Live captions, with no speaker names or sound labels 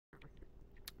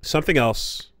Something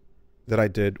else that I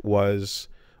did was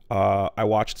I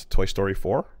watched Toy Story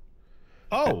 4.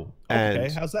 Oh, And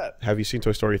okay. How's that? have you seen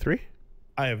Toy Story 3?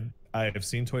 I have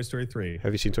seen Toy Story 3.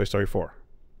 Have you seen Toy Story 4?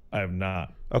 I have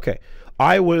not. Okay.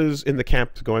 I was in the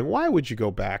camp going, why would you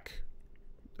go back?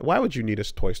 Why would you need a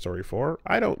Toy Story 4?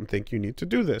 I don't think you need to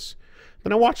do this.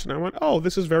 Then I watched it and I went, oh,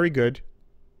 this is very good.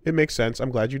 It makes sense.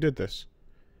 I'm glad you did this.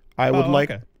 I would like,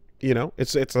 okay. you know,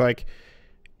 it's like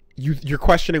you're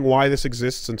questioning why this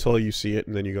exists until you see it,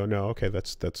 and then you go, no, okay,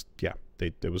 that's yeah,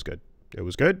 it was good. It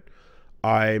was good.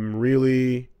 I'm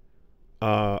really,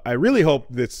 I really hope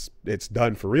it's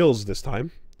done for reals this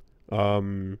time.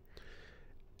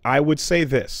 I would say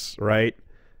this, right?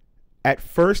 At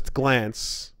first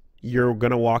glance, you're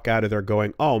gonna walk out of there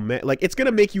going, oh man, like it's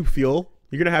gonna make you feel.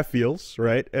 You're gonna have feels,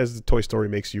 right? As the Toy Story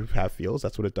makes you have feels.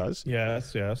 That's what it does.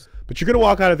 Yes, yes. But you're gonna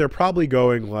walk out of there probably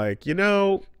going like, you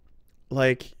know,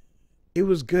 like it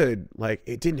was good. Like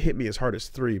it didn't hit me as hard as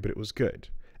 3, but it was good.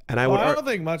 And I I don't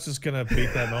think much is gonna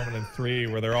beat that moment in 3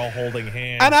 where they're all holding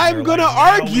hands. And I'm gonna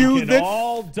like, argue we can that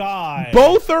all die.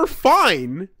 both are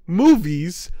fine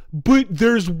movies, but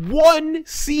there's one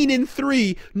scene in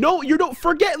 3. No, you don't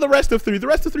forget the rest of 3. The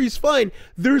rest of 3 is fine.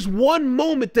 There's one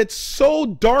moment that's so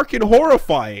dark and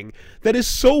horrifying, that is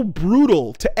so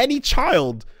brutal to any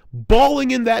child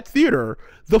bawling in that theater.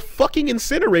 The fucking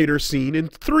incinerator scene in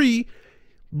 3,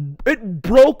 it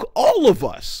broke all of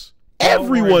us.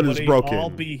 Everyone is broken. I'll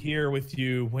be here with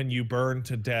you when you burn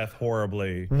to death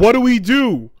horribly. What do we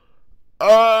do?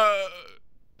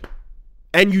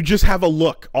 And you just have a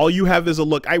look. All you have is a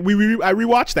look. I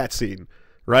rewatched that scene,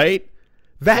 right?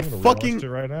 That fucking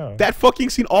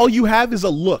scene. All you have is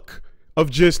a look of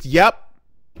just, yep.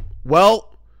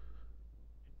 Well,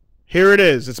 here it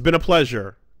is. It's been a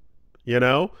pleasure, you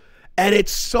know? And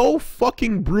it's so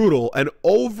fucking brutal and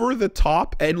over the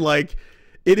top, and like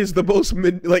it is the most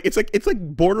it's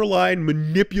like borderline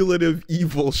manipulative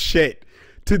evil shit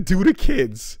to do to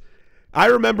kids. I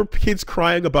remember kids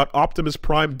crying about Optimus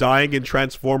Prime dying in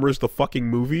Transformers the fucking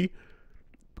movie,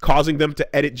 causing them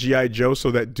to edit G.I. Joe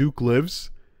so that Duke lives.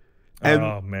 And,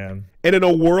 oh man. And in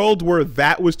a world where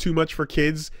that was too much for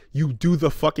kids, you do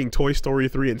the fucking Toy Story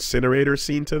 3 incinerator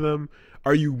scene to them.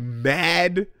 Are you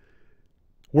mad?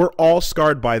 We're all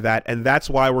scarred by that, and that's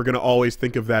why we're going to always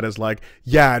think of that as like,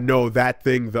 yeah, no, that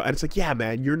thing, though. And it's like, yeah,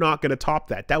 man, you're not going to top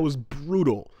that. That was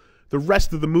brutal. The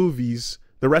rest of the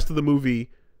movie,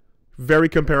 very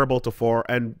comparable to 4,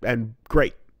 and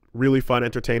great. Really fun,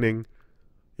 entertaining,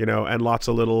 you know, and lots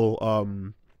of little,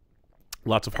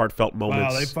 lots of heartfelt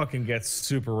moments. Wow, they fucking get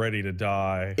super ready to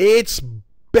die. It's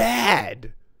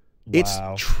bad. Wow. It's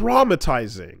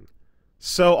traumatizing.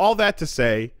 So all that to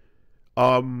say,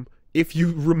 if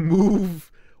you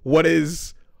remove what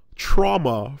is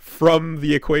trauma from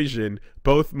the equation,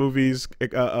 both movies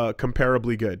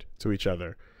comparably good to each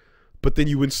other. But then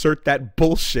you insert that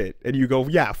bullshit and you go,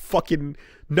 yeah, fucking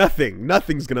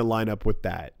nothing's gonna line up with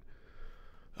that.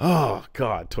 Oh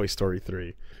god, Toy Story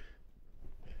 3.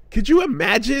 Could you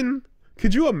imagine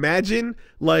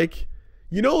like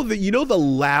you know the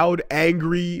loud,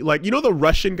 angry, like, you know, the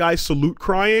Russian guy salute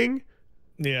crying?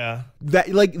 Yeah.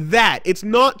 That it's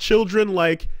not children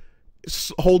like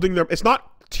holding their, it's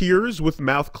not tears with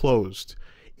mouth closed.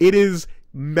 It is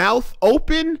mouth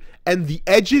open and the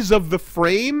edges of the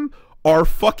frame are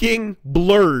fucking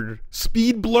blurred.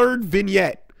 Speed blurred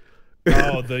vignette.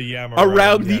 Oh, the yammer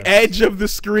around the edge of the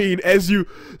screen as you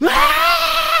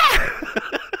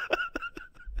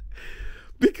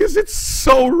because it's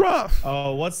so rough.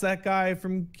 Oh, what's that guy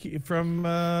from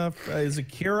is it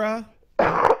Kira?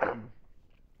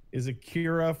 Is it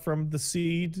Kira from The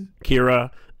Seed? Kira.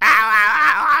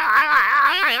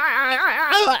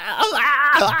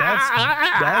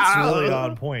 That's really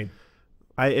on point.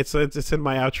 It's in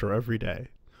my outro every day.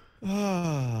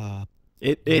 Ah,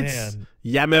 it's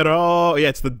Yamero. Yeah,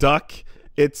 it's the duck.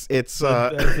 It's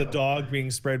the dog being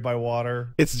sprayed by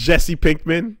water. It's Jesse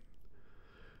Pinkman.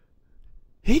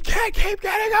 He can't keep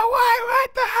getting away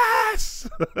with this.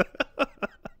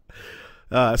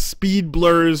 Speed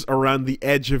blurs around the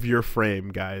edge of your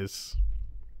frame, guys.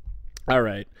 All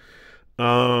right.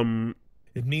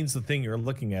 It means the thing you're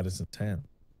looking at isn't 10.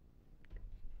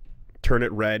 Turn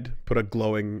it red. Put a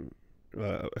glowing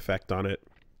effect on it.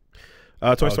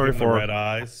 Toy Story 4. Red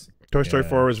eyes. Toy Story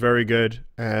 4 was very good,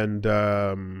 and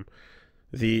of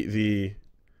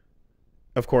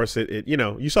course it you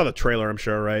know, you saw the trailer, I'm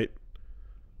sure, right?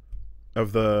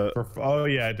 Of the oh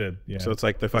yeah, I did. Yeah. So it's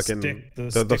like the fucking the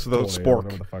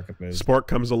spork. Spork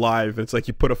comes alive. It's like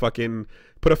you put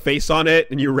a face on it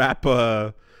and you wrap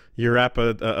a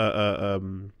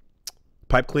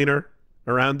pipe cleaner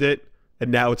around it,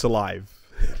 and now it's alive.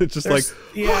 It's just like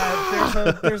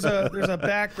there's a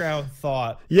background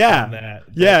thought. Yeah, in that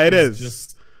it is.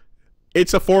 Just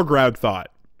it's a foreground thought.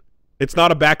 It's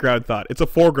not a background thought. It's a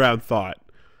foreground thought.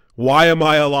 Why am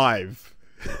I alive?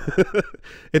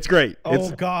 It's great.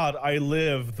 Oh God, I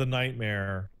live the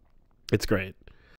nightmare. It's great.